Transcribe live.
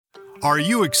Are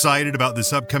you excited about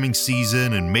this upcoming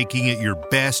season and making it your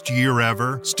best year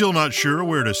ever? Still not sure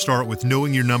where to start with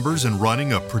knowing your numbers and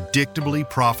running a predictably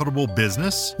profitable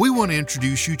business? We want to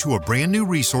introduce you to a brand new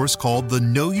resource called the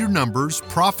Know Your Numbers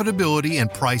Profitability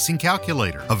and Pricing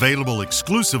Calculator, available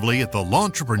exclusively at the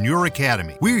L'Entrepreneur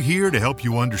Academy. We're here to help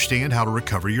you understand how to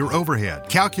recover your overhead,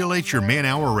 calculate your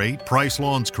man-hour rate, price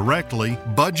lawns correctly,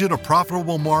 budget a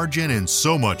profitable margin, and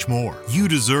so much more. You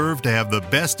deserve to have the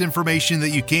best information that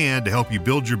you can to help you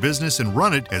build your business and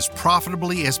run it as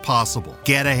profitably as possible.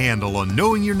 Get a handle on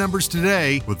knowing your numbers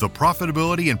today with the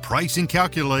Profitability and Pricing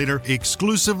Calculator,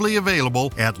 exclusively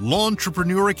available at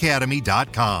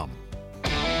L'EntrepreneurAcademy.com.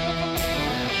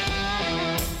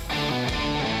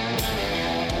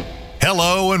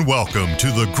 Hello and welcome to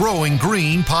the Growing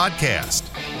Green podcast.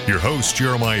 Your host,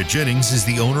 Jeremiah Jennings, is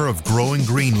the owner of Growing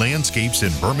Green Landscapes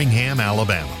in Birmingham,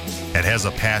 Alabama, and has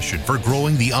a passion for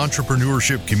growing the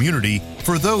entrepreneurship community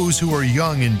for those who are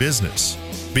young in business.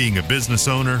 Being a business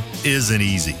owner isn't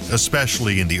easy,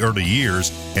 especially in the early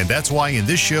years, and that's why in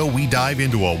this show we dive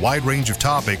into a wide range of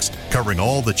topics covering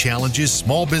all the challenges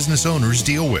small business owners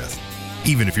deal with.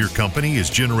 Even if your company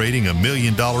is generating $1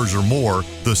 million or more,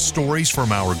 the stories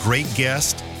from our great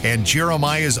guest and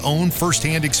Jeremiah's own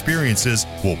firsthand experiences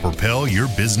will propel your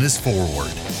business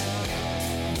forward.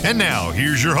 And now,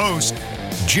 here's your host,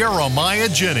 Jeremiah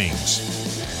Jennings.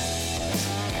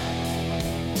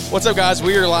 What's up, guys?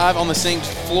 We are live on the same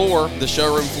floor, the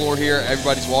showroom floor here.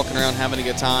 Everybody's walking around having a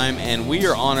good time, and we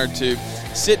are honored to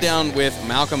sit down with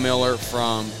Malcolm Miller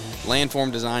from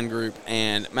Landform Design Group.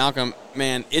 And Malcolm,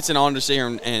 man, it's an honor to sit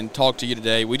here and talk to you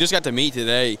today. We just got to meet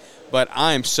today, but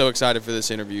I am so excited for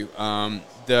this interview.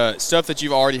 The stuff that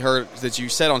you've already heard, that you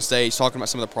said on stage, talking about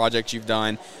some of the projects you've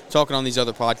done, talking on these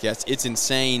other podcasts, it's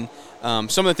insane. Some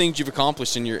of the things you've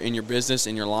accomplished in your business,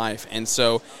 in your life. And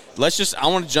so I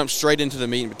want to jump straight into the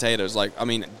meat and potatoes.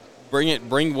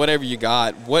 Bring whatever you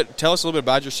got. Tell us a little bit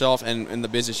about yourself and the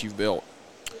business you've built.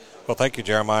 Well, thank you,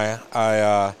 Jeremiah.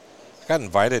 I got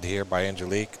invited here by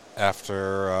Angelique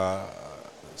after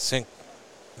Sync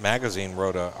Magazine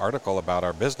wrote an article about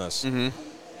our business.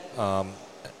 Mm-hmm.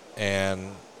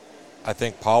 And I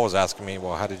think Paul was asking me,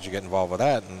 well, how did you get involved with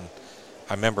that? And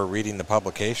I remember reading the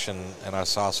publication, and I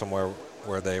saw somewhere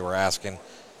where they were asking,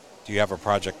 do you have a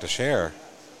project to share?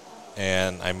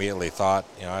 And I immediately thought,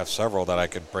 I have several that I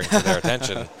could bring to their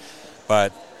attention.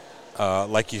 But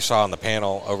like you saw on the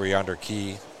panel, Over Yonder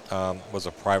Key was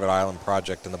a private island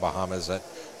project in the Bahamas that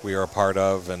we were a part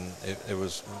of, and it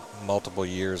was multiple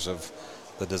years of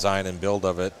the design and build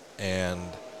of it. And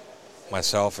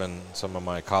myself and some of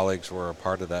my colleagues were a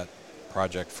part of that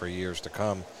project for years to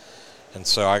come. And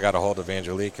so I got a hold of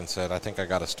Angelique and said, I think I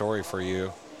got a story for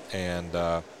you. And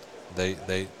they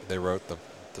wrote the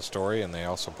story, and they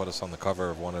also put us on the cover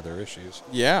of one of their issues.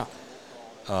 Yeah.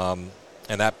 And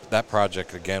that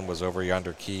project, again, was Over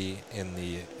Yonder Key in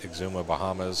the Exuma,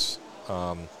 Bahamas.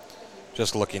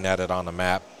 Just looking at it on the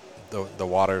map, the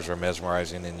waters are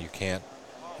mesmerizing, and you can't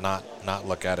not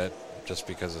look at it just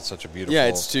because it's such a beautiful... Yeah,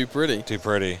 it's too pretty. Too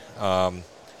pretty.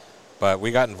 But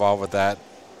we got involved with that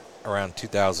around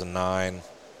 2009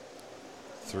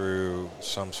 through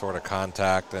some sort of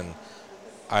contact, and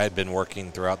I had been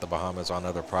working throughout the Bahamas on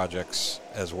other projects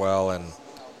as well, and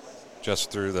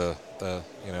just through the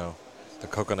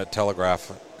Coconut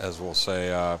Telegraph, as we'll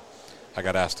say, I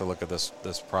got asked to look at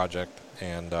this project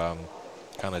and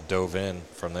kind of dove in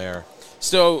from there.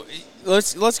 So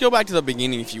let's go back to the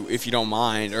beginning, if you don't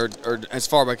mind, or as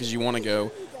far back as you want to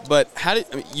go. But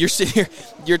you're sitting here,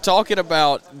 you're talking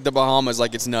about the Bahamas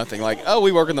like it's nothing. Like, oh,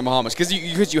 we work in the Bahamas because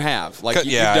you have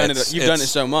you've done it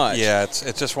so much. Yeah,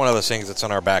 it's just one of those things that's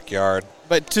in our backyard.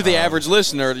 But to the average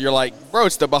listener, you're like, bro,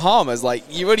 it's the Bahamas. Like,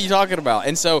 what are you talking about?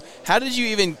 And so, how did you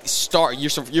even start?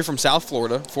 You're from South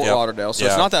Florida, Fort Lauderdale, so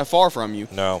it's not that far from you.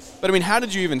 No. But I mean, how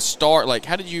did you even start? Like,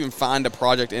 how did you even find a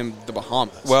project in the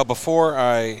Bahamas? Well, before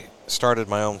I started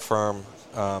my own firm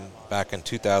back in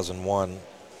 2001.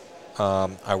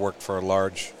 I worked for a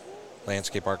large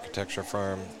landscape architecture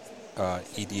firm,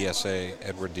 EDSA,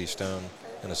 Edward D. Stone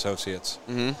and Associates.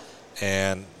 Mm-hmm.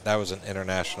 And that was an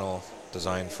international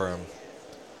design firm.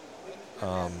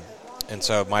 And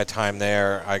so my time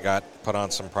there, I got put on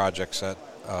some projects that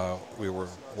we were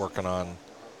working on.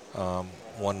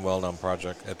 One well-known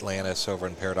project, Atlantis, over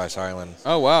in Paradise Island.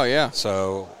 Oh, wow, yeah.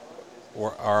 So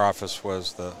our office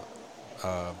was the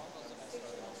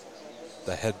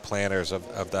head planners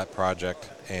of that project,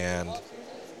 and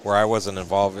where I wasn't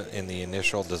involved in the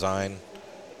initial design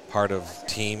part of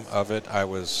team of it, I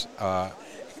was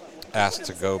asked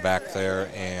to go back there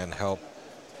and help.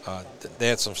 They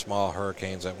had some small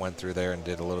hurricanes that went through there and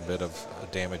did a little bit of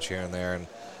damage here and there, and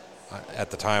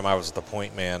At the time, I was the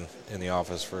point man in the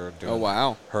office for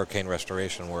doing hurricane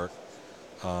restoration work.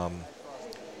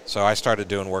 So I started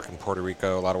doing work in Puerto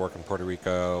Rico, a lot of work in Puerto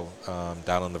Rico,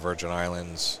 down in the Virgin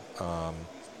Islands,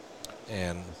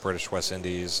 and British West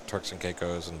Indies, Turks and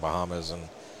Caicos, and Bahamas. And,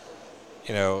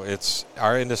 it's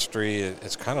our industry,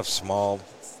 it's kind of small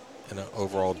in an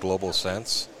overall global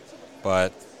sense,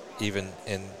 but even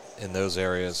in those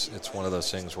areas, it's one of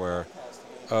those things where,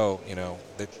 a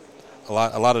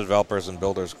lot of developers and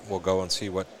builders will go and see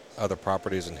what other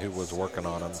properties and who was working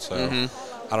on them. So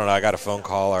I don't know. I got a phone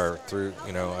call or through,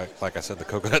 like I said, the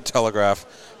Coconut Telegraph,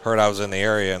 heard I was in the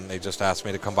area, and they just asked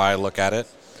me to come by and look at it.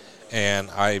 And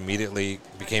I immediately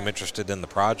became interested in the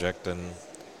project, and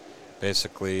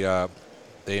basically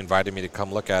they invited me to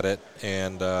come look at it,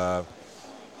 and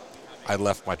I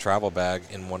left my travel bag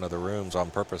in one of the rooms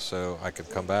on purpose so I could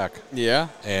come back. Yeah.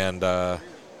 And I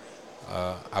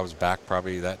was back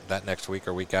probably that next week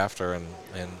or week after, and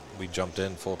we jumped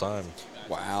in full time.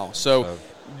 Wow. So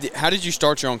how did you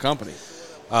start your own company?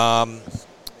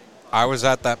 I was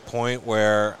at that point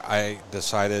where I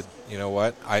decided, you know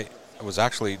what, I was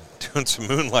actually doing some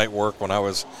moonlight work when I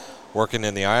was working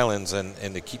in the islands, and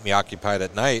to keep me occupied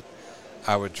at night,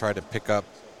 I would try to pick up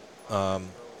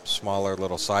smaller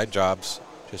little side jobs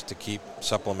just to keep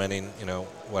supplementing,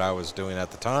 what I was doing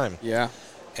at the time. Yeah.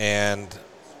 And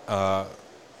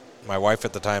my wife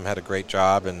at the time had a great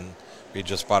job, and we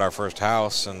just bought our first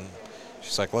house, and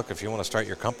she's like, look, if you want to start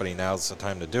your company, now's the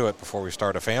time to do it before we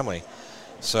start a family.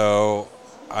 So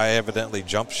I evidently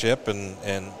jumped ship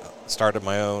and started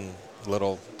my own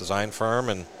little design firm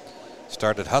and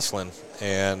started hustling.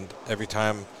 And every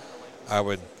time I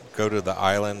would go to the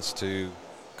islands to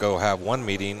go have one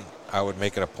meeting, I would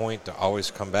make it a point to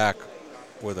always come back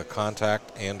with a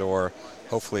contact and or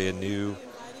hopefully a new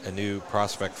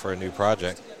prospect for a new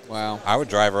project. Wow. I would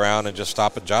drive around and just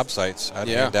stop at job sites. I'd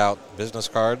hand out business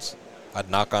cards. I'd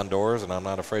knock on doors, and I'm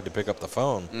not afraid to pick up the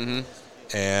phone. Mm-hmm.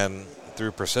 And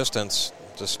through persistence,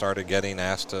 just started getting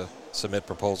asked to submit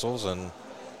proposals and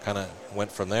kind of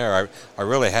went from there. I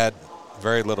really had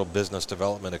very little business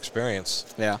development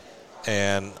experience. Yeah.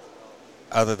 And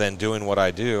other than doing what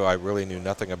I do, I really knew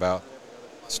nothing about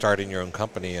starting your own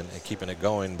company and keeping it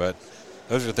going. But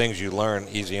those are things you learn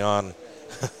easy on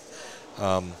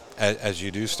as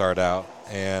you do start out.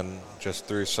 And just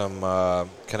through some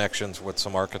connections with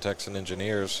some architects and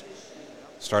engineers,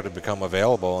 started to become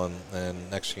available.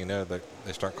 And next thing you know, they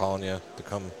start calling you to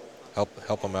come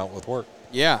help them out with work.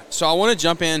 Yeah. So I want to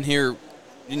jump in here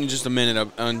in just a minute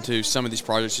onto some of these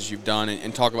projects that you've done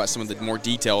and talk about some of the more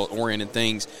detail-oriented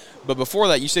things. But before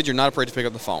that, you said you're not afraid to pick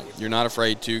up the phone. You're not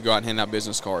afraid to go out and hand out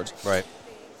business cards. Right.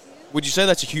 Would you say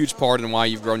that's a huge part in why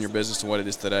you've grown your business to what it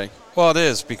is today? Well, it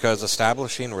is, because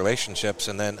establishing relationships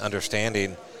and then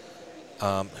understanding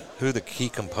who the key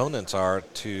components are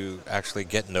to actually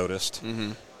get noticed.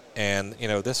 Mm-hmm. And,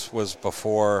 this was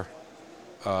before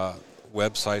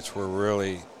websites were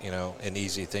really, an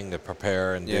easy thing to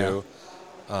prepare and do.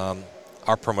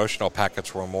 Our promotional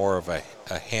packets were more of a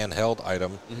handheld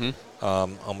item,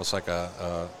 almost like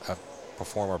a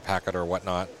performer packet or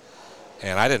whatnot.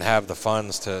 And I didn't have the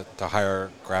funds to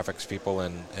hire graphics people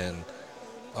and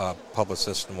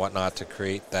publicists and whatnot to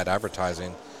create that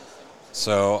advertising.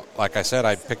 So, like I said,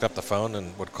 I picked up the phone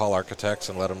and would call architects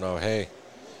and let them know, hey,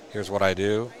 here's what I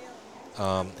do.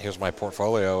 Here's my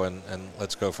portfolio, and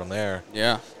let's go from there.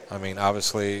 Yeah. I mean,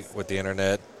 obviously, with the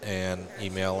internet and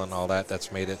email and all that,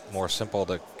 that's made it more simple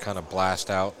to kind of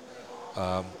blast out,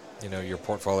 your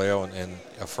portfolio and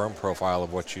a firm profile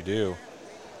of what you do.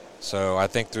 So I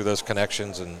think through those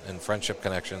connections and friendship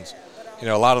connections,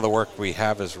 a lot of the work we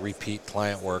have is repeat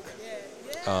client work.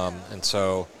 And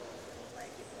so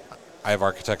I have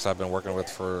architects I've been working with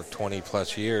for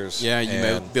 20-plus years. Yeah, you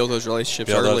may build those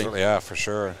relationships early. Yeah, for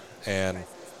sure. And,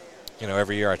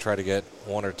 every year I try to get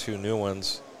one or two new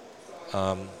ones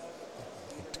to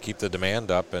keep the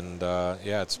demand up. And,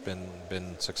 it's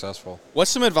been successful.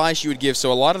 What's some advice you would give?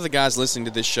 So a lot of the guys listening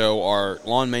to this show are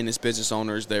lawn maintenance business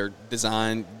owners. They're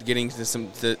getting to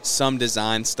some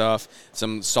design stuff,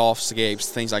 some softscapes,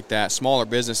 things like that, smaller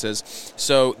businesses.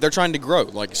 So they're trying to grow.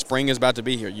 Like spring is about to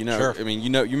be here. Sure. I mean,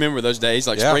 you remember those days.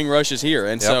 Like spring rush is here.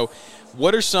 And so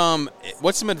what's some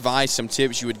advice, some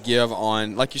tips you would give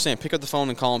on, like you're saying, pick up the phone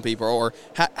and calling people, or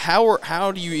how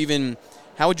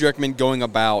would you recommend going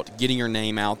about getting your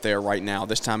name out there right now,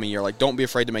 this time of year? Like, don't be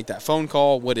afraid to make that phone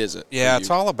call. What is it? Yeah, it's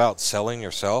all about selling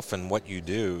yourself and what you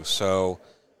do. So,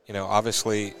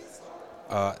 obviously,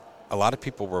 a lot of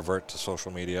people revert to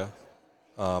social media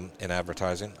in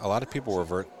advertising. A lot of people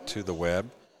revert to the web.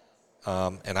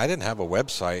 And I didn't have a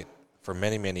website for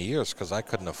many, many years because I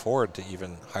couldn't afford to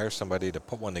even hire somebody to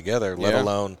put one together, let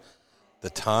alone the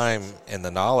time and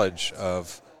the knowledge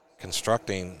of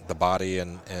constructing the body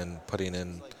and putting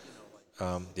in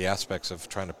the aspects of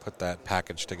trying to put that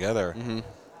package together.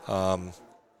 And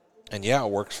yeah, it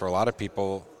works for a lot of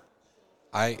people.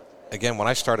 Again, when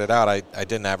I started out, I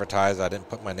didn't advertise. I didn't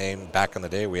put my name. Back in the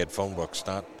day, we had phone books,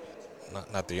 not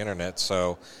the internet.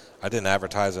 So I didn't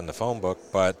advertise in the phone book.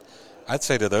 But I'd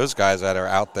say to those guys that are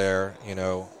out there, you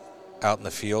know, out in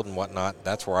the field and whatnot,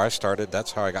 that's where I started.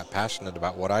 That's how I got passionate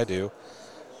about what I do.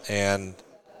 And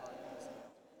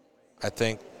I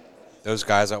think those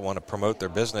guys that want to promote their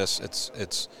business,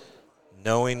 it's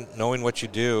knowing what you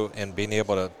do and being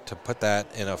able to put that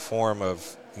in a form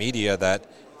of media that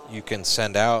you can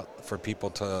send out for people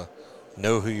to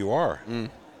know who you are.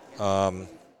 And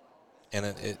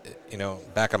it you know,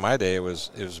 back in my day, it was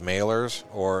mailers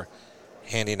or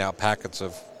handing out packets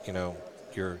of, you know,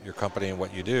 your company and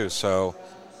what you do. So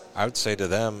I would say to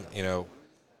them, you know,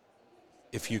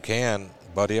 if you can,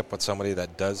 buddy up with somebody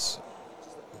that does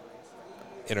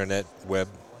internet web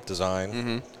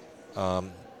design,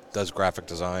 does graphic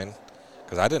design,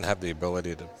 because I didn't have the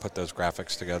ability to put those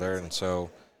graphics together, and so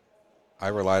I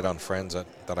relied on friends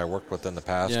that I worked with in the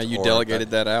past. Yeah, you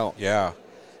delegated that out. Yeah,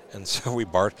 and so we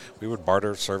would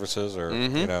barter services, or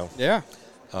you know,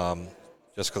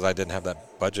 just because I didn't have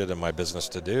that budget in my business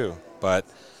to do. But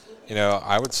you know,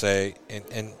 I would say,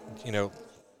 and you know,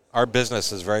 our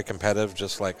business is very competitive,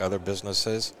 just like other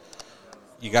businesses.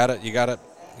 You gotta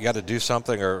do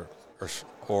something or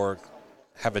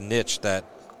have a niche that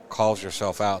calls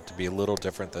yourself out to be a little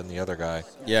different than the other guy.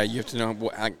 Yeah, you have to know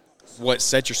what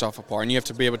sets yourself apart, and you have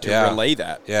to be able to relay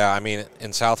that. Yeah, I mean,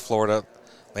 in South Florida,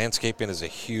 landscaping is a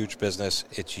huge business.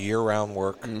 It's year-round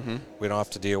work. We don't have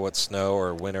to deal with snow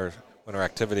or winter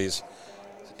activities,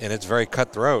 and it's very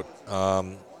cutthroat.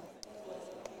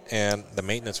 And the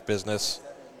maintenance business,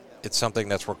 it's something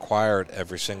that's required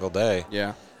every single day.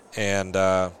 Yeah. And,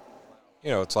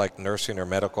 you know, it's like nursing or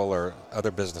medical or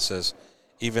other businesses.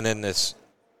 Even in this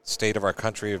state of our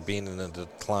country of being in a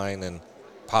decline and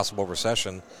possible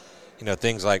recession, you know,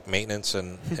 things like maintenance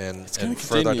and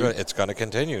further, it's going to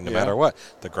continue no matter what.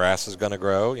 The grass is going to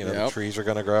grow. You know, the trees are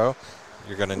going to grow.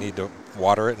 You're going to need to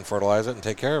water it and fertilize it and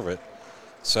take care of it.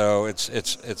 So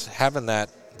it's having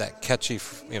that catchy,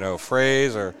 you know,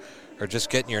 phrase or just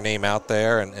getting your name out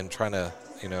there and trying to,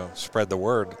 you know, spread the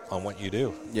word on what you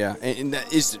do. Yeah, and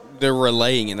that is the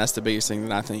relaying, and that's the biggest thing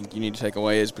that I think you need to take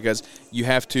away, is because you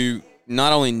have to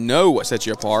not only know what sets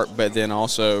you apart, but then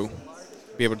also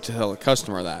be able to tell the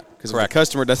customer that. Because if the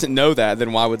customer doesn't know that,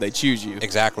 then why would they choose you?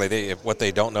 Exactly. What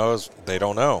they don't know is they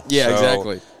don't know. Yeah, so,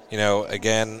 exactly. You know,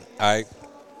 again, I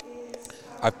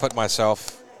put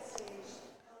myself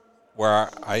where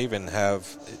I even have,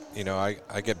 you know,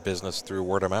 I get business through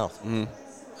word of mouth.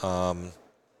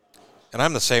 And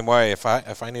I'm the same way. If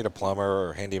I need a plumber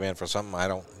or handyman for something, I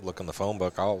don't look in the phone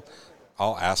book. I'll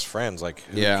ask friends, like,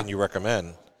 who can you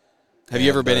recommend? Have you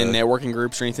ever been in networking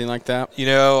groups or anything like that? You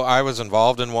know, I was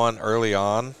involved in one early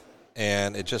on,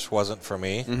 and it just wasn't for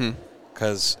me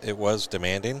because it was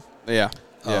demanding. Yeah.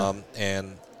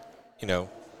 And, you know,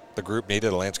 the group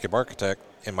needed a landscape architect,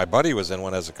 and my buddy was in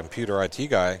one as a computer IT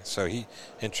guy, so he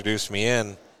introduced me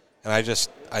in, and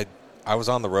I was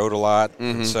on the road a lot,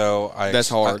 and so that's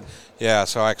hard.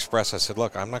 So I expressed, I said,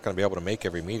 look, I'm not going to be able to make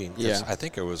every meeting. I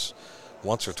think it was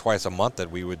once or twice a month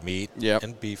that we would meet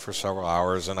and be for several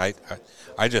hours, and I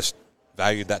just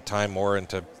valued that time more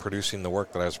into producing the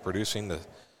work that I was producing.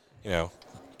 You know,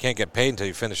 you can't get paid until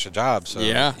you finish a job, so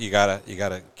you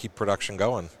gotta keep production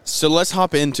going. So let's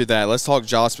hop into that. Let's talk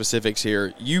job specifics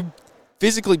here. You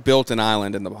physically built an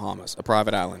island in the Bahamas, a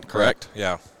private island, correct?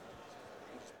 Yeah.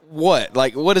 What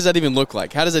does that even look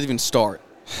like? How does that even start?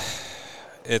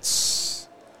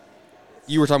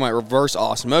 You were talking about reverse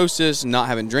osmosis, not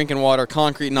having drinking water,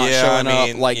 concrete not showing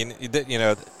up. Like, you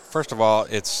know, first of all,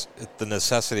 it's the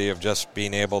necessity of just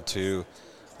being able to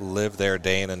live there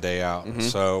day in and day out.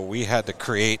 So we had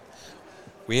to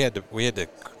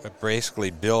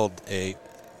basically build a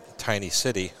tiny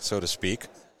city, so to speak.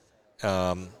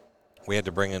 We had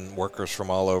to bring in workers from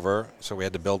all over, so we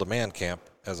had to build a man camp,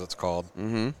 as it's called.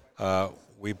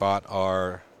 We bought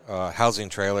our housing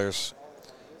trailers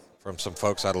from some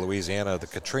folks out of Louisiana, the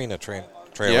Katrina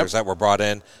trailers that were brought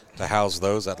in to house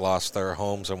those that lost their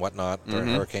homes and whatnot during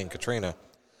Hurricane Katrina.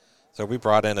 So we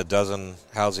brought in a dozen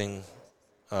housing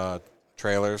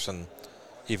trailers and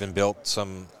even built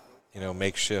some, you know,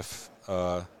 makeshift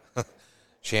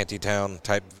shantytown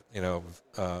type, you know,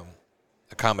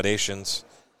 accommodations.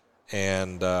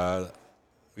 And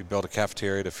we built a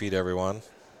cafeteria to feed everyone.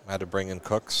 I had to bring in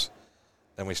cooks.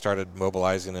 then we started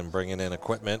mobilizing and bringing in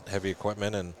equipment, heavy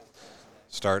equipment, and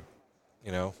start,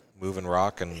 moving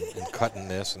rock and cutting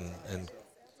this, and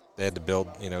they had to build,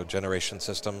 generation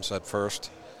systems at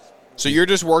first. So you're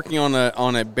just working on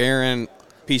a barren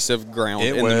piece of ground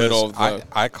the middle of the...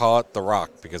 I call it the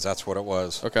rock because that's what it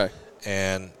was. Okay.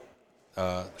 And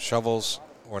shovels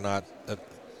were not...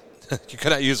 you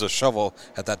could not use a shovel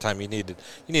at that time. You needed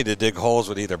to dig holes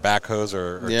with either backhoes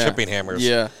or chipping hammers.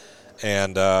 Yeah.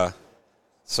 And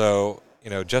so,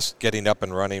 just getting up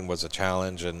and running was a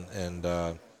challenge, and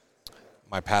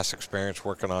my past experience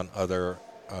working on other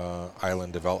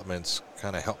island developments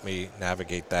kind of helped me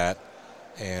navigate that.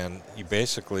 And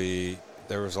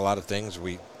there was a lot of things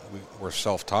we were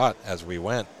self-taught as we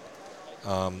went,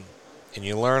 and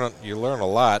you learn a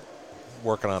lot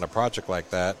working on a project like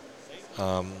that.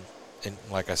 And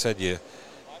like I said,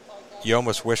 you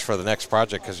almost wish for the next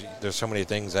project because there's so many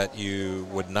things that you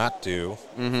would not do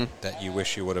that you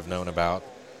wish you would have known about.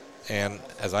 And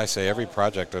as I say, every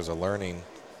project there's a learning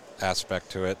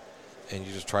aspect to it, and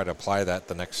you just try to apply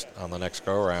that on the next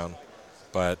go around.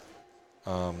 But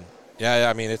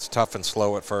it's tough and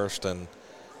slow at first, and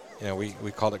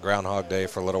we called it Groundhog Day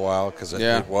for a little while because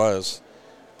it was,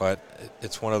 but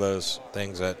it's one of those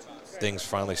things that things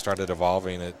finally started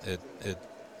evolving. It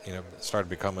started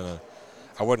becoming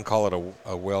I wouldn't call it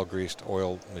a well-greased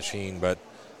oil machine, but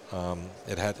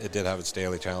it did have its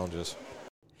daily challenges.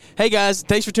 Hey guys,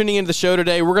 thanks for tuning into the show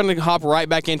today. We're going to hop right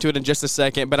back into it in just a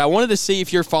second, but I wanted to see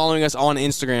if you're following us on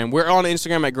Instagram. We're on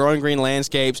Instagram at Growing Green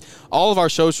Landscapes. All of our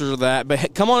socials are that,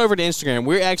 but come on over to Instagram.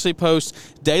 We actually post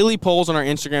daily polls on our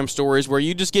Instagram stories where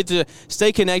you just get to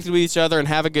stay connected with each other and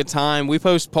have a good time. We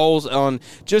post polls on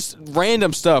just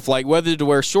random stuff, like whether to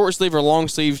wear short sleeve or long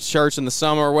sleeve shirts in the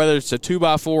summer, whether it's a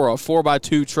 2x4 or a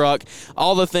 4x2 truck,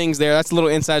 all the things there. That's a little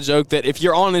inside joke that if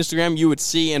you're on Instagram, you would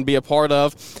see and be a part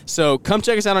of. So come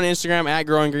check us out on Instagram at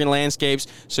Growing Green Landscapes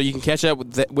so you can catch up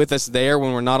with us there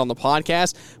when we're not on the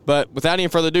podcast. But without any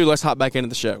further ado, let's hop back into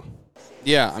the show.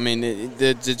 Yeah, I mean,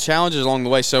 the challenges along the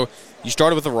way. So you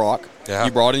started with the rock. Yeah.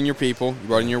 You brought in your people. You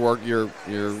brought in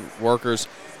your workers.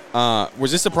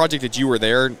 Was this a project that you were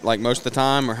there like most of the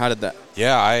time, or how did that?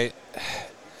 Yeah,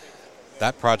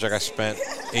 that project I spent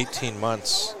 18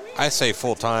 months. I say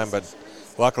full time, but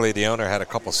luckily the owner had a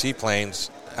couple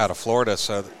seaplanes out of Florida,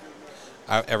 so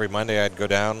every Monday I'd go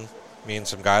down. Me and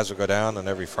some guys would go down, and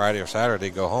every Friday or Saturday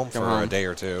go home for a day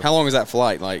or two. How long was that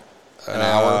flight? Like an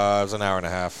hour? It was an hour and a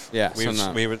half. Yeah,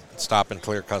 we would stop and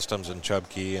clear customs in Chub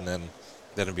Key, and then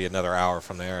it'd be another hour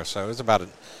from there. So it was about a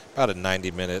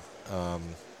 90-minute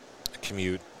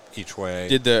commute each way.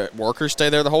 Did the workers stay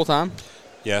there the whole time?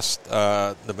 Yes,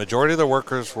 the majority of the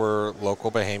workers were local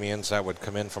Bahamians that would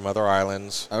come in from other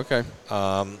islands. Okay.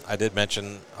 I did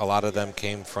mention a lot of them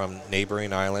came from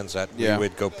neighboring islands that we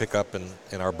would go pick up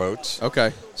in our boats.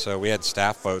 Okay. So we had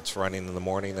staff boats running in the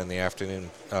morning and the afternoon,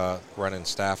 running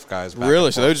staff guys back.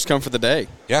 Really? So they would just come for the day?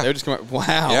 Yeah. They would just come.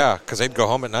 Wow. Yeah, because they'd go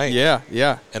home at night. Yeah,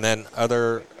 yeah. And then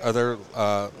other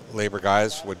labor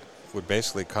guys would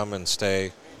basically come and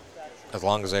stay as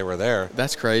long as they were there.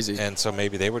 That's crazy. And so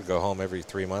maybe they would go home every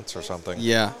 3 months or something.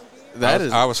 Yeah.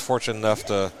 I was fortunate enough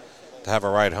to have a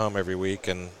ride home every week,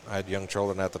 and I had young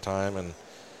children at the time, and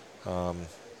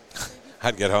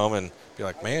I'd get home and be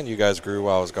like, man, you guys grew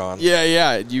while I was gone. Yeah,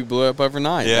 yeah. You blew up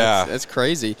overnight. Yeah. That's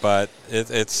crazy. But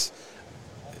it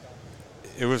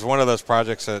was one of those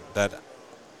projects that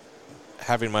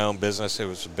having my own business, it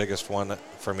was the biggest one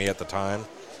for me at the time.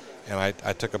 And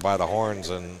I took it by the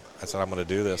horns, and I said, I'm going to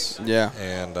do this. Yeah.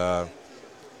 And,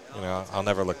 I'll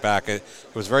never look back. It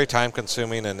was very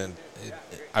time-consuming, and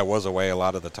I was away a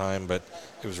lot of the time, but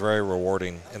it was very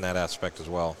rewarding in that aspect as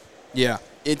well. Yeah.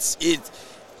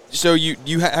 So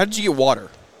how did you get water?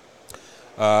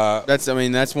 That's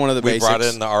one of the basics. We brought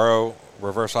in the RO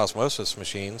reverse osmosis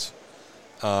machines,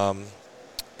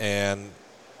 and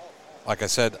like I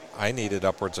said, I needed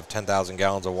upwards of 10,000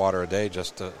 gallons of water a day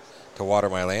just to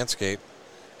water my landscape,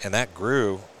 and that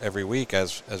grew every week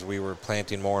as we were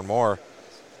planting more and more.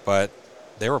 But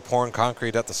they were pouring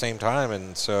concrete at the same time,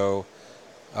 and so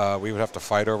we would have to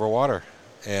fight over water.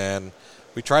 And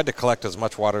we tried to collect as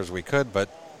much water as we could, but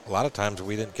a lot of times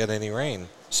we didn't get any rain.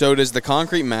 So does the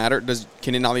concrete matter?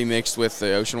 Can it not be mixed with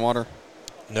the ocean water?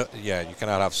 No, yeah, you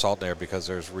cannot have salt there because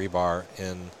there's rebar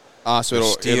in so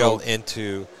steel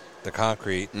into the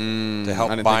concrete to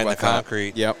help bind the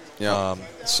concrete. Yep.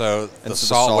 So the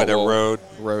salt would erode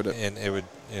it, and it would,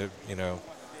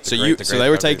 So they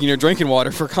were taking your drinking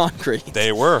water for concrete.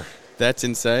 They were. That's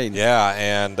insane. Yeah,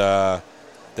 and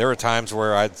there were times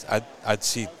where I'd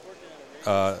see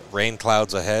rain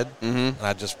clouds ahead, and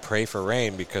I'd just pray for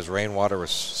rain because rainwater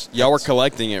was. Y'all were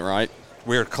collecting it, right?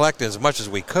 we were collecting as much as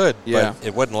we could, Yeah. but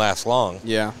it wouldn't last long.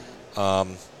 Yeah.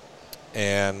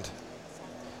 And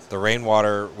the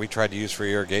rainwater we tried to use for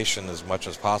irrigation as much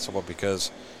as possible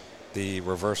because the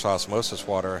reverse osmosis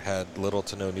water had little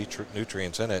to no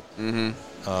nutrients in it.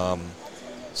 Mm-hmm.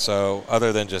 So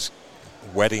other than just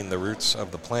wetting the roots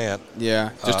of the plant, Yeah.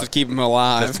 Just to keep them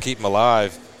alive. just to keep them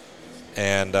alive,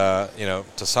 and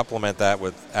to supplement that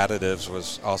with additives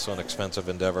was also an expensive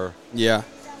endeavor. Yeah.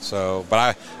 So,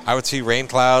 but I would see rain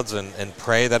clouds and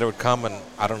pray that it would come, and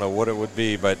I don't know what it would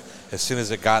be, but as soon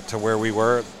as it got to where we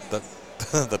were,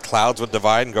 the clouds would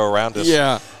divide and go around us.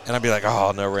 Yeah. And I'd be like,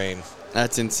 oh, no rain.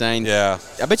 That's insane. Yeah.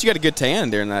 I bet you got a good tan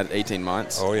during that 18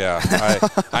 months. Oh, yeah.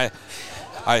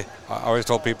 I always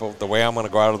told people the way I'm going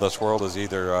to go out of this world is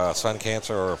either sun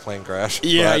cancer or a plane crash.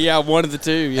 Yeah, one of the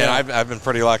two. Yeah. And I've been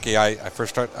pretty lucky. I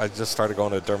just started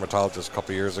going to a dermatologist a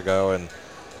couple years ago, and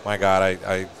my God,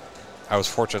 I was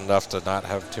fortunate enough to not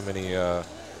have too many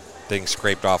things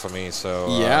scraped off of me.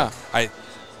 So yeah.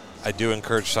 I do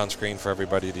encourage sunscreen for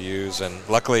everybody to use. And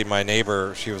luckily, my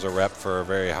neighbor, she was a rep for a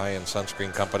very high-end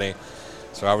sunscreen company.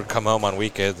 So I would come home on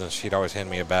weekends, and she'd always hand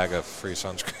me a bag of free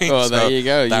sunscreen. Oh, there you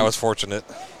go. That was fortunate.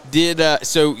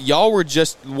 So y'all were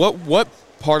just what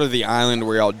part of the island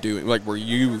were y'all doing? Like, were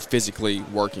you physically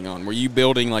working on? Were you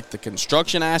building like the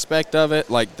construction aspect of it,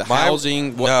 like the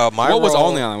housing? What was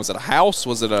on the island? Was it a house?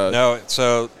 Was it a no?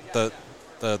 So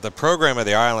the program of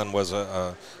the island was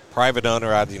a private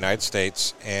owner out of the United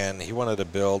States, and he wanted to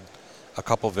build a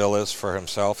couple villas for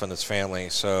himself and his family.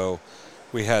 So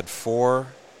we had 4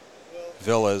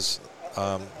 villas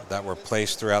that were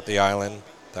placed throughout the island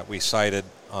that we sited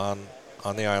on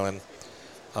the island.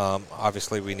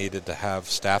 Obviously, we needed to have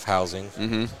staff housing,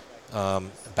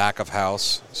 back of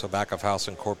house. So back of house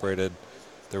incorporated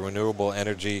the renewable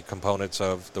energy components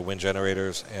of the wind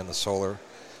generators and the solar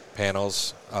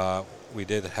panels. We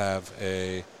did have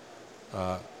a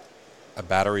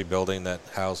battery building that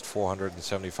housed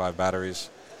 475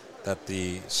 batteries that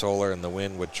the solar and the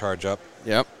wind would charge up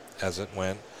as it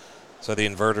went. So the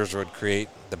inverters would create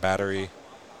the battery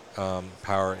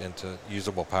power into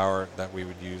usable power that we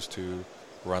would use to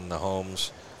run the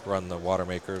homes, run the water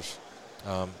makers,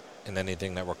 and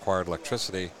anything that required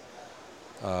electricity.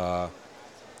 There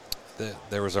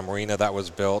was a marina that was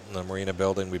built. In the marina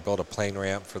building, we built a plane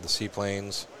ramp for the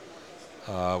seaplanes.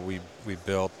 We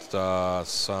built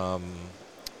some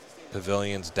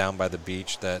pavilions down by the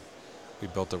beach that we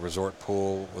built a resort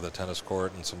pool with a tennis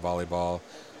court and some volleyball,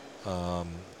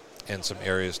 and some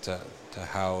areas to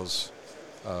house,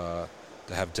 to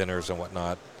have dinners and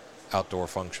whatnot, outdoor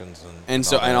functions and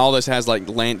all this has like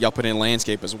land. Y'all put in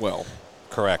landscape as well.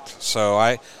 Correct.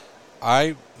 So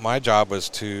my job was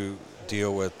to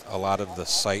deal with a lot of the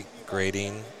site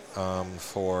grading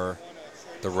for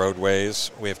the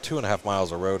roadways. We have 2.5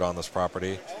 miles of road on this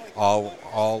property,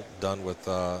 all done with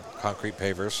concrete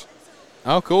pavers.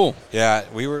 Oh, cool. Yeah,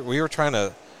 we were trying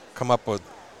to come up with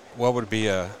what would be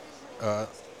a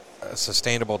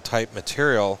sustainable type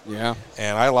material. Yeah.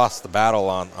 And I lost the battle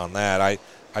on that. I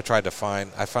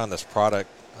found this product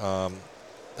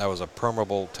that was a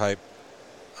permeable type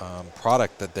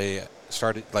product that they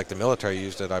started, like the military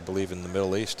used it, I believe, in the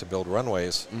Middle East to build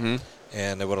runways. Mm-hmm.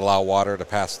 And it would allow water to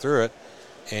pass through it.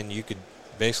 And you could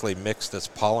basically mix this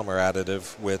polymer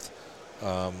additive with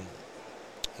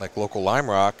like local lime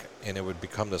rock, and it would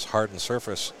become this hardened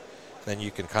surface. Then you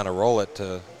can kind of roll it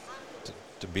to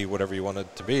be whatever you want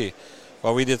it to be.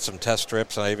 Well, we did some test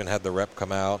strips, and I even had the rep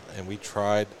come out, and we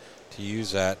tried to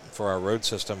use that for our road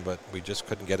system, but we just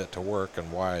couldn't get it to work,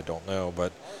 and why, I don't know,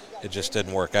 but it just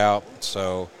didn't work out.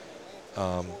 So,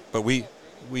 but we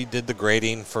did the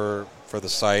grading for the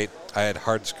site. I had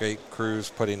hardscape crews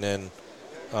putting in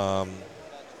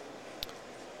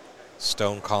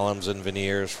stone columns and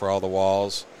veneers for all the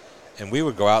walls, and we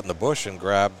would go out in the bush and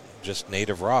grab just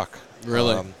native rock.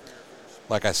 Really?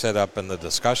 Like I said up in the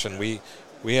discussion, we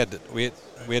had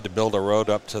to build a road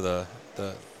up to the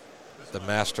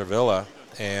master villa,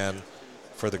 and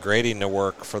for the grading to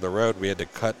work for the road, we had to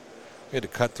cut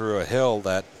through a hill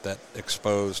that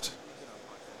exposed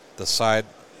the side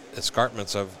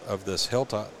escarpments of this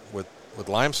hilltop with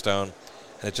limestone,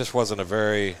 and it just wasn't a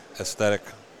very aesthetic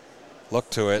look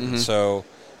to it. Mm-hmm. And so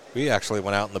we actually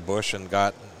went out in the bush and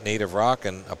got native rock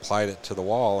and applied it to the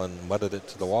wall and mudded it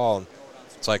to the wall, and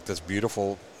it's like this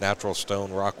beautiful natural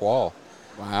stone rock wall.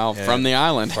 Wow, from the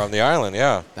island. From the island,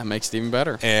 yeah. That makes it even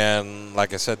better. And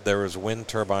like I said, there was wind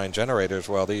turbine generators.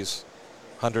 Well, these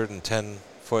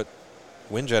 110-foot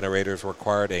wind generators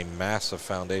required a massive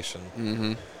foundation,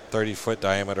 30-foot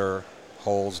diameter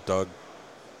holes dug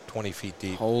 20 feet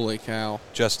deep. Holy cow.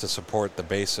 Just to support the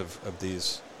base of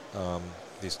these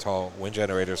these tall wind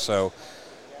generators. So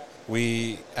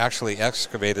we actually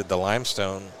excavated the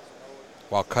limestone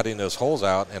while cutting those holes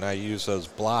out, and I used those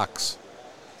blocks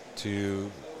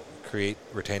to create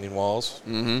retaining walls.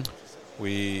 Mm-hmm.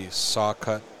 We saw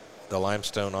cut the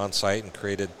limestone on site and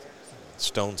created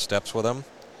stone steps with them,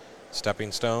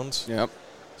 stepping stones. Yep.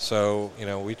 So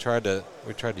we tried to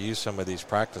use some of these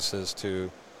practices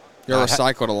to. You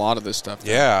recycled a lot of this stuff.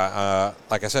 Yeah,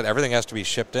 like I said, everything has to be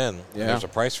shipped in. Yeah. There's a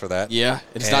price for that. Yeah,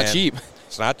 it's not cheap.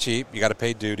 It's not cheap. You got to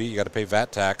pay duty. You got to pay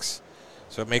VAT tax.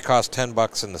 So it may cost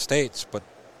 $10 in the States, but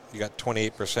you got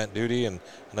 28% duty and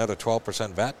another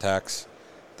 12% VAT tax.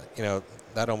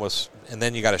 That almost, and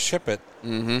then you got to ship it.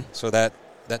 Mm-hmm. So that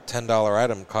 $10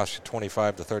 item costs you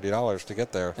 $25 to $30 to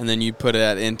get there. And then you put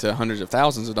that into hundreds of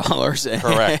thousands of dollars.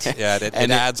 Correct. Yeah, it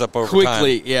adds up over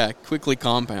time. Quickly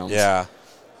compounds. Yeah.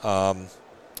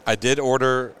 I did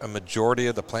order a majority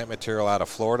of the plant material out of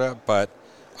Florida, but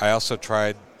I also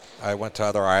I went to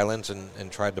other islands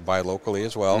and tried to buy locally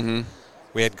as well. Mm-hmm.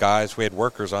 We had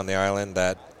workers on the island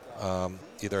that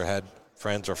either had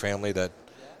friends or family that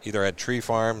either had tree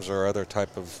farms or other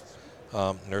type of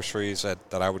nurseries that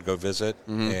I would go visit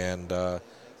and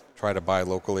try to buy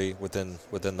locally within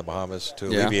the Bahamas to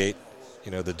alleviate,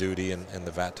 the duty and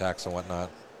the VAT tax and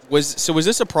whatnot. Was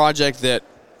this a project that,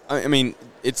 I mean,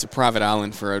 it's a private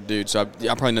island for a dude, so I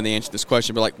probably know the answer to this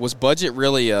question, but, was budget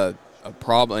really a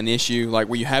problem, an issue?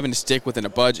 Were you having to stick within a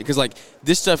budget? Because,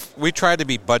 this stuff... We tried to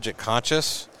be budget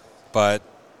conscious, but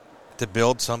to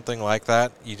build something like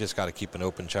that, you just got to keep an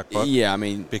open checkbook. Yeah, I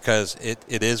mean... Because it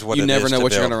is what it is. You never know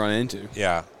what you're going to run into.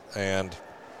 Yeah, and,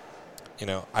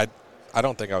 I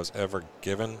don't think I was ever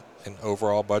given an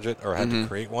overall budget or had to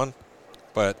create one,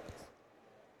 but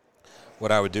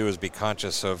what I would do is be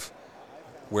conscious of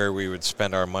where we would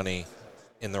spend our money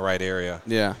in the right area.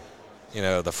 Yeah.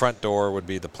 The front door would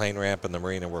be the plane ramp and the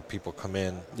marina where people come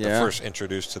in, the first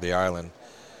introduced to the island.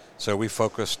 So we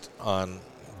focused on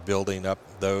building up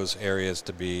those areas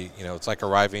to be, it's like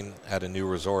arriving at a new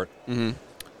resort. Mm-hmm.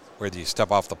 Whether you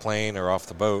step off the plane or off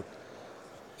the boat,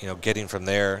 getting from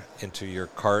there into your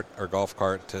cart or golf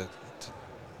cart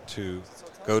to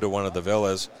go to one of the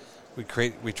villas, we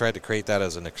tried to create that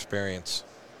as an experience.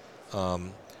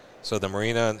 So the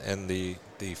marina and the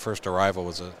first arrival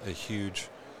was a huge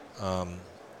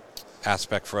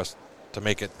aspect for us to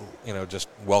make it, just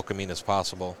welcoming as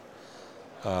possible.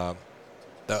 The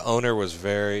owner was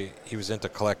he was into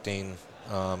collecting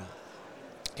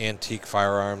antique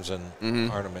firearms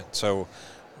and ornament. So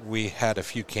we had a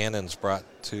few cannons brought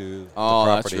to the property.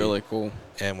 Oh, that's really cool.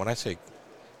 And when I say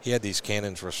he had these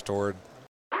cannons restored.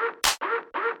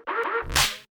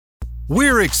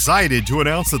 We're excited to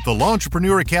announce that the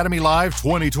Launchpreneur Academy Live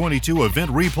 2022 event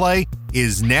replay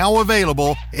is now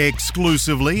available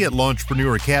exclusively at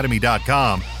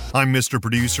launchpreneuracademy.com. I'm Mr.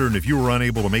 Producer, and if you were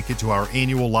unable to make it to our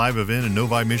annual live event in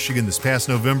Novi, Michigan this past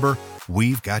November,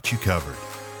 we've got you covered.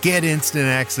 Get instant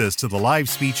access to the live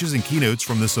speeches and keynotes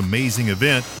from this amazing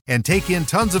event and take in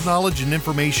tons of knowledge and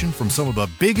information from some of the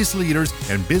biggest leaders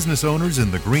and business owners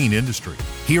in the green industry.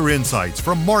 Hear insights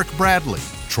from Mark Bradley,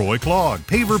 Troy Claude,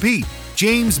 Paver Pete,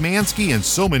 James Mansky, and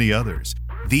so many others.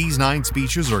 These 9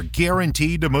 speeches are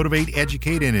guaranteed to motivate,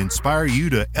 educate, and inspire you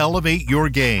to elevate your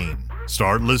game.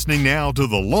 Start listening now to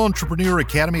the Launchpreneur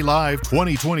Academy Live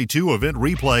 2022 event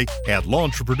replay at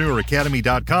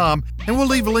launchpreneuracademy.com, and we'll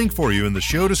leave a link for you in the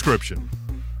show description.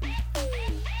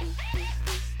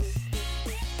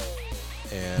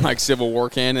 And Like Civil War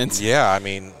cannons? Yeah, I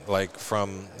mean,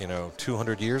 from,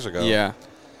 200 years ago. Yeah.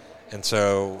 And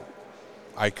so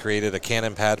I created a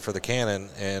cannon pad for the cannon,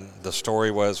 and the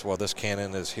story was, well, this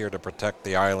cannon is here to protect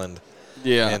the island.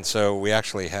 Yeah. And so we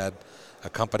actually had a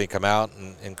company come out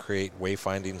and create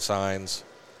wayfinding signs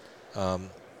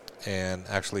and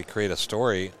actually create a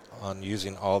story on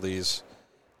using all these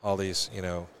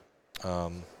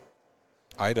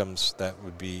items that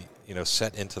would be,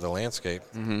 set into the landscape.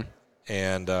 Mm-hmm.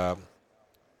 And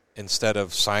instead of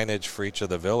signage for each of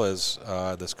the villas,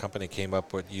 this company came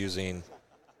up with using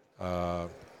the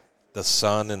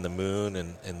sun and the moon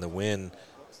and the wind.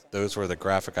 Those were the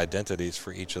graphic identities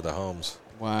for each of the homes.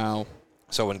 Wow.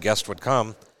 So when guests would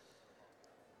come,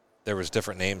 there was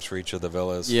different names for each of the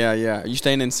villas. Yeah, yeah. Are you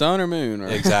staying in sun or moon? Or?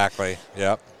 Exactly.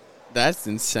 Yep. That's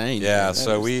insane. Yeah. Man.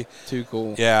 So too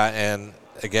cool. Yeah, and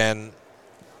again,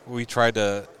 we tried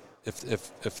to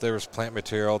if there was plant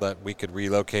material that we could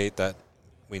relocate that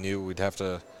we knew we'd have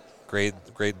to grade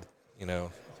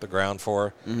the ground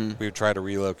for, we would try to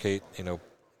relocate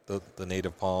the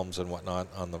native palms and whatnot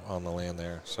on the land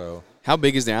there. So how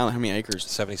big is the island? How many acres?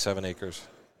 77 acres.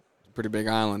 Pretty big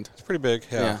island. It's pretty big.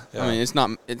 Yeah. I mean, it's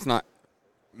not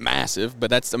massive, but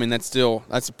that's still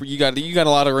you got a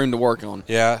lot of room to work on.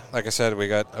 Yeah, like I said, we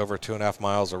got over 2.5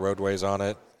 miles of roadways on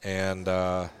it, and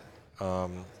I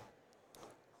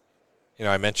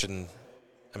mentioned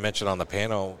on the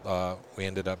panel we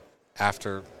ended up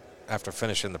after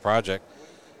finishing the project.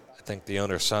 I think the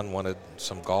owner's son wanted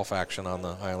some golf action on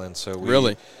the island, so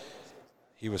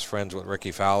he was friends with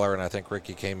Ricky Fowler, and I think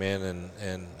Ricky came in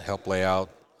and helped lay out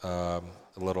a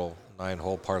little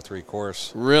 9-hole par 3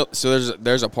 course. So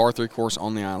there's a par 3 course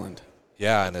on the island.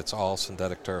 Yeah, and it's all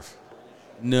synthetic turf.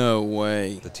 No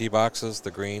way. The tee boxes,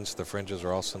 the greens, the fringes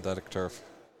are all synthetic turf.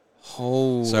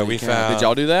 Holy so we cow. found. Did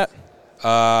y'all do that?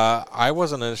 I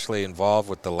wasn't initially involved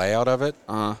with the layout of it,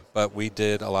 but we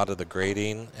did a lot of the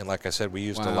grading, and like I said, we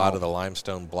used a lot of the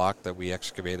limestone block that we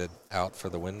excavated out for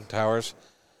the wind towers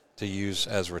to use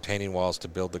as retaining walls to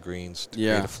build the greens to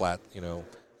create a flat,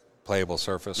 playable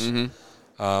surface.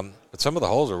 Mm-hmm. But some of the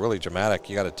holes are really dramatic.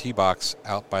 You got a tee box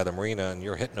out by the marina, and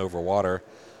you're hitting over water.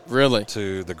 Really?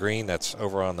 To the green that's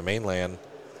over on the mainland.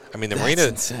 I mean, the that's marina.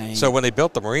 Insane. So when they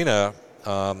built the marina.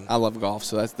 I love golf,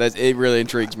 so that's it. Really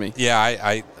intrigues me.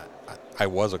 Yeah, I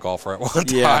was a golfer at one time.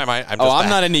 Yeah. I'm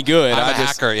not any good. I'm a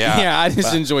hacker. Yeah, yeah. I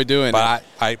just enjoy doing it. But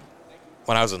I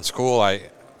when I was in school, I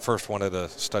first wanted to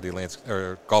study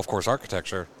golf course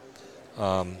architecture,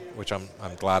 which I'm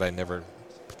glad I never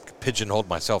pigeonholed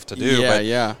myself to do. Yeah, but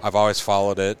yeah. I've always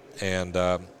followed it, and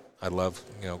I love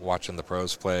watching the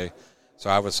pros play. So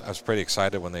I was pretty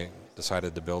excited when they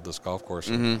decided to build this golf course.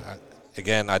 Mm-hmm.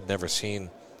 Again, I'd never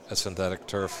seen a synthetic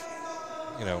turf,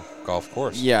 golf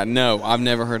course. Yeah, no, I've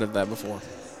never heard of that before.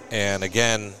 And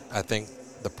again, I think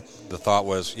the thought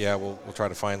was, we'll try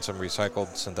to find some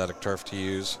recycled synthetic turf to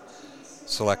use,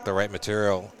 select the right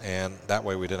material, and that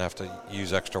way we didn't have to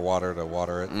use extra water to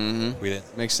water it. Mm-hmm. We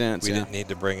didn't. Makes sense. We didn't need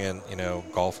to bring in,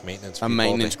 golf maintenance. A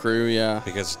maintenance crew, yeah.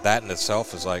 Because that in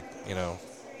itself is like,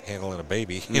 handling a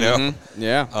baby, Mm-hmm.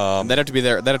 Yeah. They'd have to be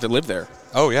there. They'd have to live there.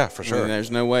 Oh yeah, for sure.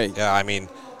 There's no way. Yeah, I mean,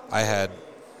 I had,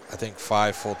 I think,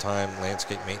 5 full-time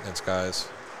landscape maintenance guys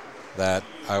that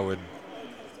I would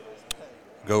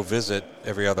go visit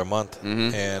every other month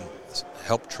and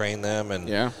help train them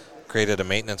and created a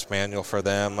maintenance manual for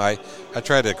them. I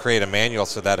tried to create a manual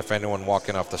so that if anyone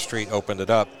walking off the street opened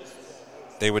it up,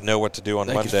 they would know what to do on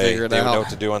Monday. They would know what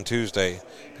to do on Tuesday.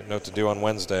 They would know what to do on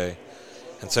Wednesday.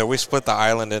 And so we split the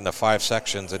island into 5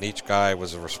 sections, and each guy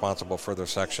was responsible for their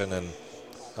section. And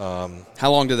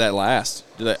how long did that last?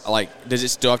 Does it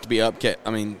still have to be upkept? I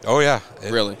mean, oh yeah,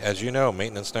 really? As you know,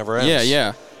 maintenance never ends.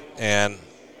 Yeah. And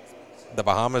the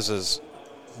Bahamas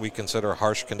we consider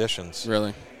harsh conditions.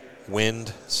 Really,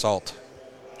 wind, salt.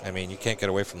 I mean, you can't get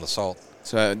away from the salt.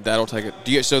 So that'll take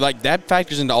it. So that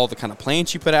factors into all the kind of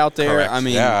plants you put out there. Correct.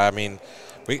 I mean,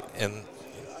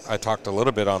 I talked a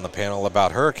little bit on the panel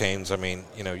about hurricanes. I mean,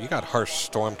 you got harsh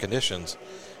storm conditions.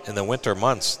 In the winter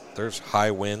months, there's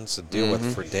high winds to deal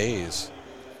with for days.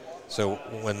 So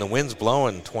when the wind's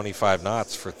blowing 25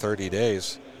 knots for 30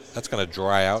 days, that's going to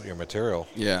dry out your material.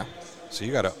 Yeah. So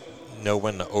you got to know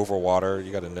when to overwater.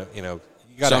 You got to know,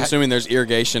 So I'm assuming there's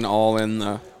irrigation all in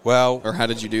the. Well, or how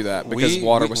did you do that? Because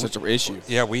water was such an issue.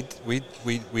 Yeah, we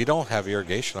don't have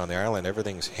irrigation on the island.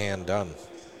 Everything's hand done.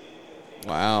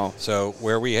 Wow. So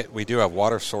where we do have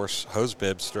water source hose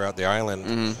bibs throughout the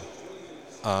island,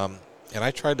 and I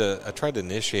tried to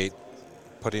initiate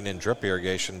putting in drip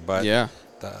irrigation, but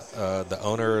the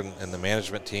owner and the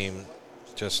management team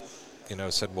just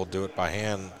said we'll do it by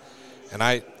hand. And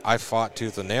I fought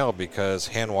tooth and nail because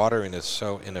hand watering is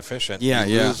so inefficient. You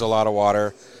lose a lot of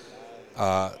water.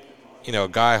 A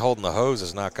guy holding the hose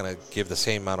is not going to give the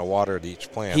same amount of water to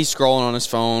each plant. He's scrolling on his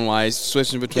phone while he's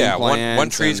switching between plants. One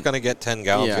tree's going to get 10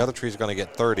 gallons, the other tree's going to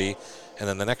get 30, and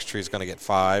then the next tree's going to get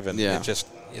 5, and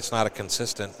it's not a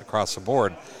consistent across the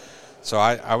board. So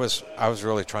I was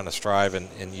really trying to strive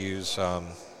and use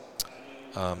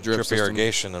drip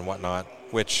irrigation and whatnot,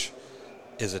 which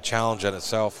is a challenge in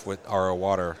itself with RO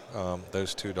water.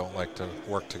 Those two don't like to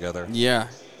work together. Yeah.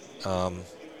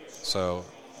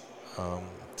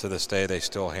 To this day, they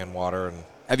still hand water. And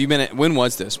have you been? When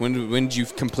was this? When did you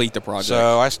complete the project?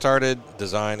 So I started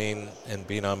designing and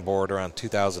being on board around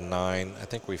 2009. I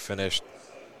think we finished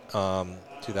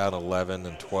 2011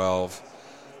 and 12,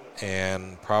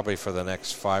 and probably for the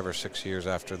next 5 or 6 years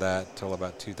after that, till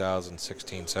about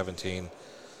 2016, 17,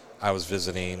 I was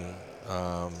visiting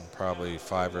probably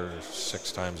 5 or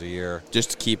 6 times a year, just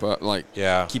to keep up,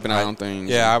 keep an eye on things.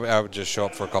 Yeah, I would just show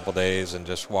up for a couple days and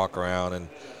just walk around. And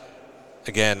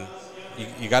again,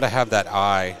 you got to have that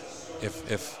eye.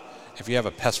 If you have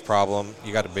a pest problem,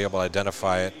 you got to be able to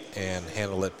identify it and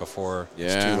handle it before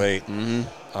it's too late.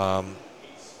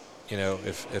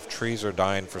 if trees are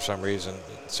dying for some reason,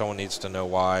 someone needs to know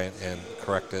why and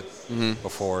correct it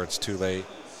before it's too late.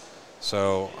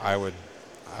 So I would,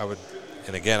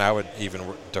 and again, I would even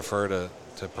defer to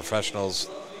professionals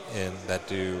that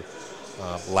do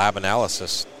lab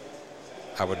analysis.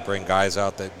 I would bring guys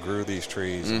out that grew these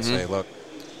trees and say, look,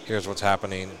 here's what's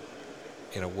happening.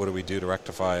 What do we do to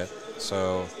rectify it?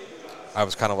 So I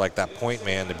was kind of like that point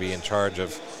man to be in charge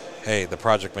of, hey, the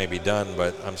project may be done,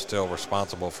 but I'm still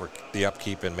responsible for the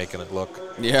upkeep and making it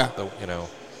look, the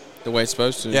way it's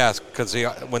supposed to. Yeah, because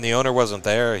when the owner wasn't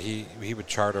there, he would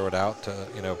charter it out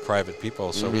to private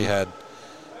people. So we had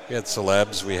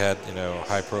celebs, we had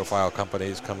high-profile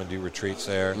companies come and do retreats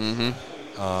there.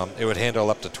 It would handle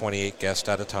up to 28 guests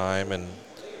at a time, and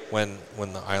when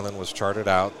the island was chartered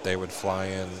out, they would fly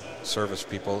in service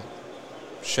people,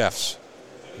 chefs,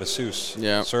 masseuse,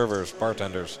 servers,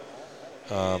 bartenders,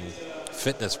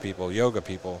 fitness people, yoga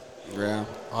people,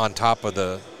 on top of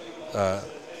the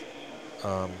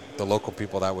local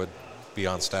people that would be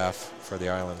on staff for the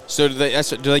island. So do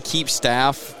they keep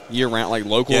staff year round, like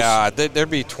locals? Yeah, there'd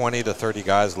be 20 to 30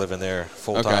 guys living there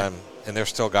full time, and there's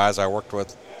still guys I worked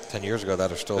with 10 years ago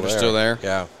that are still there.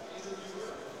 Yeah.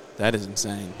 That is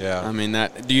insane. Yeah. I mean,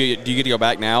 that do you get to go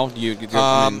back now? Do you?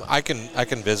 I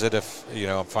can visit if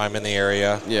I'm in the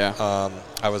area. Yeah.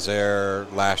 I was there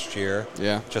last year.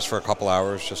 Yeah. Just for a couple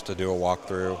hours, just to do a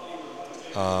walkthrough.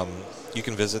 You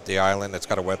can visit the island. It's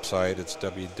got a website. It's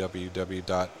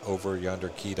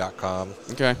www.overyonderkey.com.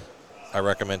 Okay. I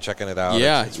recommend checking it out.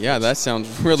 Yeah. That sounds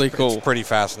really cool. It's pretty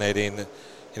fascinating.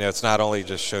 It's not only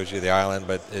just shows you the island,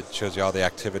 but it shows you all the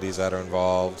activities that are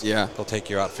involved. Yeah. They'll take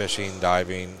you out fishing,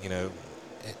 diving,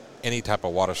 any type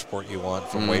of water sport you want,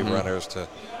 from wave runners to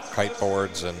kite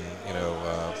boards and,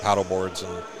 paddle boards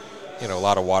and, a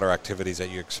lot of water activities that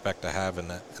you expect to have in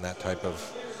that type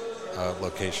of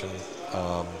location.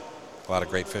 A lot of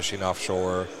great fishing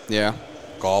offshore. Yeah.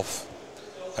 Golf.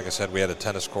 Like I said, we had a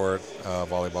tennis court,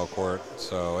 volleyball court,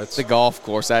 so it's the golf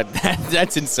course.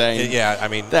 That's insane. Yeah, I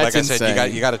mean, that's like I insane.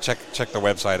 said, you got to check the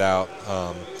website out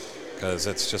because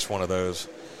it's just one of those.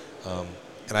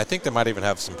 And I think they might even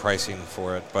have some pricing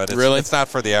for it, but it's not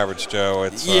for the average Joe.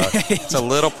 It's it's a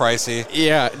little pricey.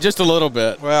 Yeah, just a little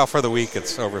bit. Well, for the week,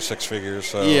 it's over 6 figures,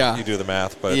 so you do the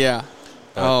math. But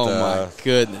my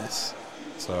goodness.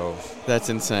 So that's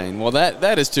insane. Well,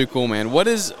 that is too cool, man. What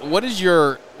is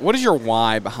your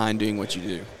why behind doing what you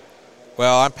do?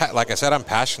 Well, like I said, I'm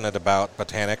passionate about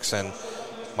botanics, and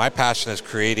my passion is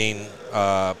creating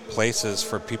places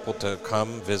for people to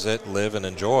come, visit, live, and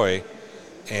enjoy.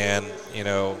 And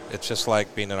it's just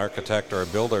like being an architect or a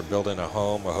builder, building a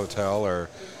home, a hotel, or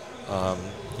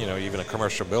even a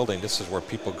commercial building. This is where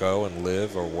people go and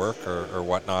live or work or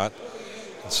whatnot.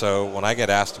 And so when I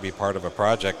get asked to be part of a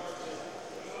project,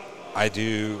 I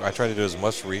try to do as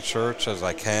much research as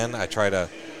I can. I try to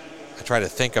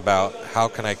think about how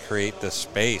can I create this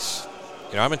space.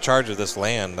 I'm in charge of this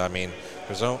land. I mean,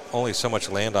 there's only so much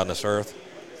land on this earth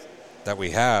that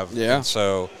we have. Yeah. And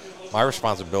so my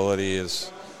responsibility is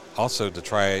also to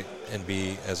try and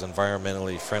be as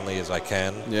environmentally friendly as I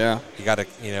can. Yeah. You got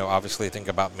to, obviously think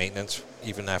about maintenance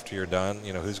even after you're done.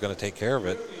 Who's going to take care of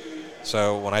it?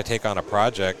 So when I take on a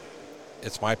project,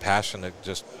 it's my passion to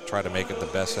just try to make it the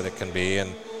best that it can be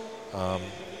and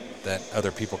that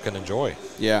other people can enjoy.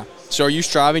 Yeah. So are you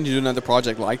striving to do another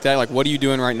project like that? Like, what are you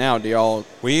doing right now? Do y'all...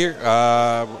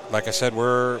 Like I said,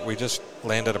 we just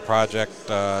landed a project,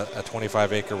 a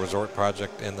 25-acre resort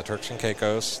project in the Turks and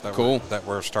Caicos that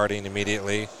we're starting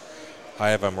immediately. I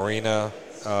have a marina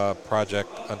project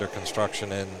under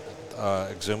construction in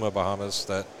Exuma, Bahamas.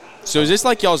 So is this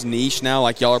like y'all's niche now?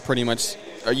 Like y'all are pretty much...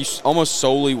 Are you almost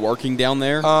solely working down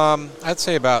there? I'd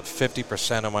say about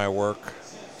 50% of my work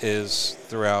is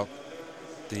throughout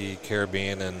the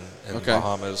Caribbean and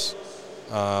Bahamas.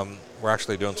 We're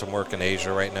actually doing some work in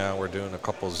Asia right now. We're doing a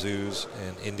couple zoos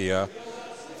in India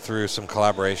through some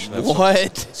collaboration.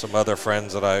 Some other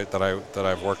friends that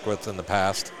I've worked with in the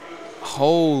past.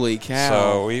 Holy cow!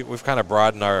 So we've kind of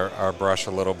broadened our brush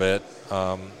a little bit,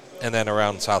 and then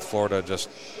around South Florida, just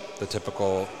the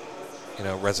typical.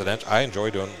 Residential. I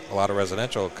enjoy doing a lot of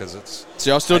residential because it's.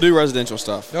 So y'all still do residential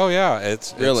stuff? Oh yeah,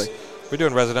 we're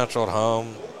doing residential at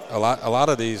home. A lot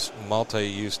of these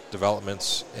multi-use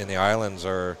developments in the islands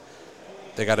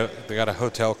they got a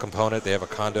hotel component. They have a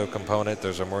condo component.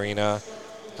 There's a marina,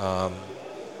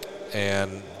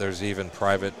 and there's even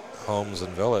private homes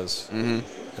and villas.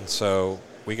 Mm-hmm. And so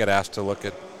we get asked to look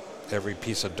at every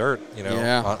piece of dirt,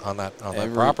 on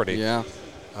that property. Yeah.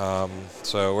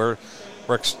 So we're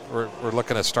we're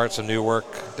looking to start some new work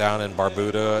down in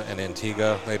Barbuda and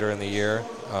Antigua later in the year.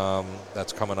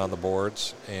 That's coming on the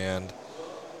boards, and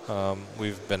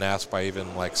we've been asked by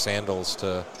even like Sandals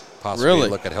to possibly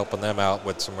look at helping them out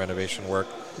with some renovation work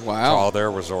for all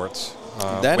their resorts.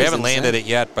 We haven't landed it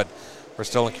yet, but we're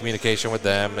still in communication with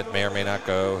them. It may or may not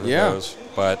go. Who knows?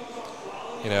 But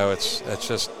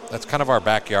that's kind of our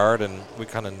backyard, and we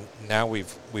kind of now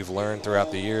we've learned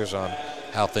throughout the years on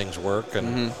how things work,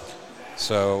 and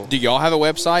so. Do y'all have a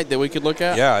website that we could look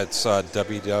at? Yeah, it's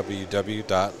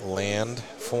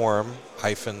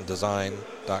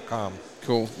www.landform-design.com.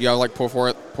 Cool. You have like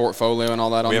portfolio and all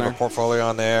that on there? We have a portfolio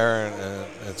on there, and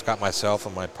it's got myself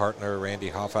and my partner, Randy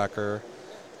Hoffacker,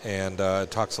 and it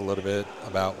talks a little bit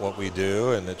about what we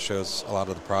do, and it shows a lot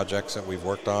of the projects that we've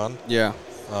worked on. Yeah.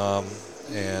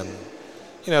 And,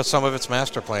 some of it's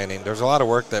master planning. There's a lot of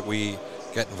work that we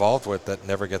get involved with that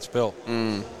never gets built.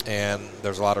 And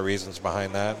there's a lot of reasons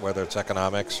behind that, whether it's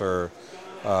economics or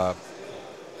not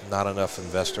enough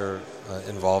investor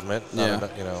involvement.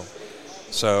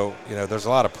 So, there's a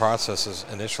lot of processes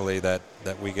initially that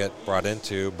we get brought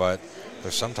into, but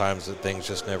there's sometimes that things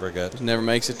just never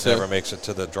makes it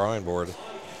to the drawing board.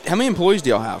 How many employees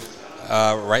do y'all have?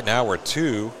 Right now we're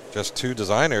just two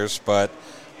designers, but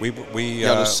we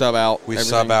just sub out. We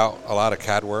sub out a lot of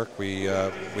CAD work. We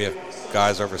have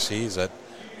guys overseas that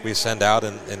we send out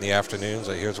in the afternoons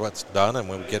that here's what's done, and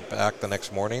when we get back the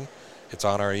next morning, it's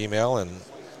on our email, and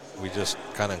we just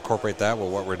kind of incorporate that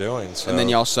with what we're doing. So. And then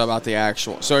y'all sub out the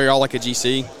actual. So you're all like a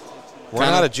GC? We're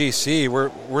not a GC.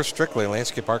 We're strictly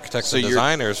landscape architects and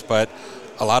designers, but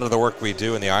a lot of the work we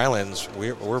do in the islands,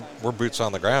 we're boots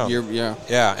on the ground.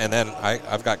 Yeah, and then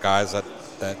I've got guys that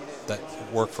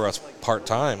work for us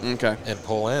part-time and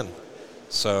pull in.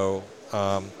 So,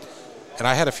 and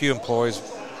I had a few employees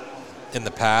in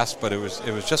the past, but it was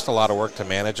just a lot of work to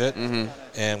manage it.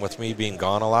 And with me being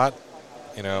gone a lot,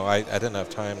 I didn't have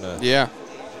time to. Yeah.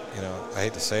 I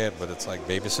hate to say it, but it's like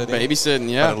babysitting.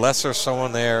 Yeah. But unless there's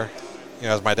someone there,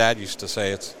 as my dad used to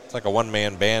say, it's like a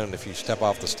one-man band, and if you step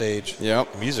off the stage, the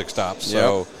music stops.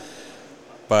 So,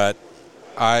 but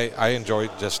I enjoy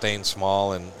just staying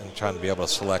small and trying to be able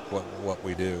to select what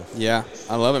we do. Yeah,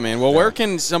 I love it, man. Well, where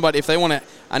can somebody, if they want to,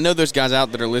 I know there's guys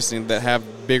out that are listening that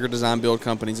have bigger design build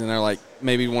companies, and they're like,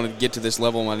 maybe want to get to this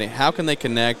level. How can they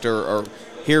connect or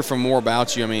hear from more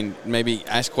about you? I mean, maybe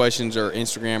ask questions or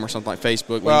Instagram or something like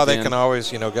Facebook. Well, LinkedIn. They can always,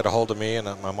 get a hold of me, and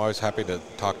I'm always happy to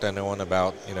talk to anyone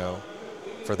about,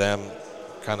 for them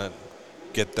kind of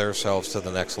get themselves to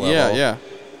the next level. Yeah.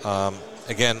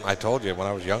 Again, I told you, when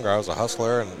I was younger, I was a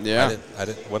hustler, and I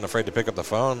wasn't afraid to pick up the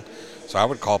phone. So I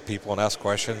would call people and ask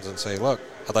questions and say, look,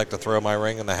 I'd like to throw my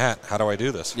ring in the hat. How do I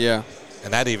do this? Yeah.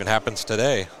 And that even happens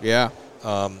today. Yeah.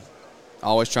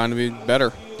 Always trying to be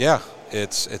better. Yeah.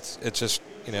 It's just,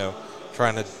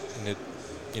 trying to,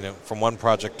 from one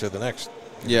project to the next,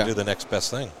 do the next best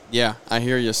thing. Yeah, I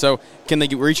hear you. So can they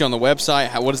reach you on the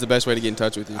website? What is the best way to get in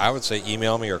touch with you? I would say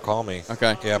email me or call me.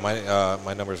 Okay. Yeah,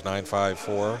 my number is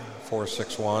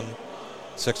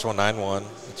 954-461-6191.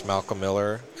 It's Malcolm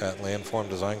Miller at Landform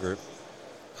Design Group.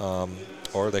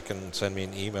 Or they can send me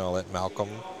an email at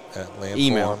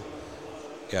malcolm@landform.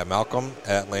 Yeah,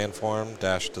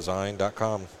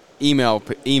 malcolm@landform-design.com. Email,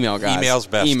 guys. Email's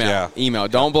best. Email.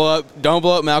 Don't blow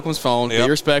up Malcolm's phone. Be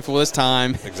respectful of his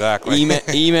time. Exactly.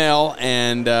 Email,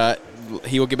 and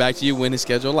he will get back to you when his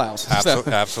schedule allows.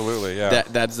 Absolutely. Yeah.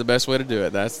 That's the best way to do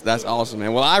it. That's awesome,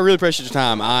 man. Well, I really appreciate your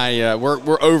time.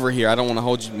 We're over here. I don't want to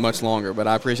hold you much longer, but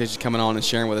I appreciate you coming on and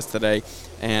sharing with us today.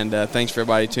 And thanks for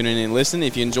everybody tuning in and listening.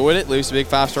 If you enjoyed it, leave us a big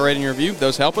 5-star rating and review.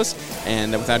 Those help us.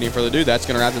 And without any further ado, that's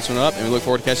going to wrap this one up. And we look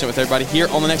forward to catching up with everybody here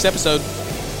on the next episode.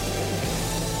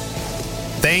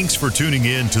 Thanks for tuning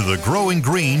in to the Growing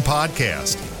Green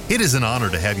podcast. It is an honor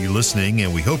to have you listening,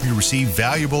 and we hope you receive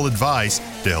valuable advice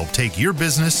to help take your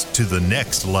business to the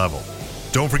next level.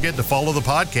 Don't forget to follow the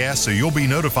podcast so you'll be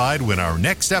notified when our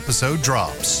next episode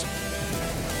drops.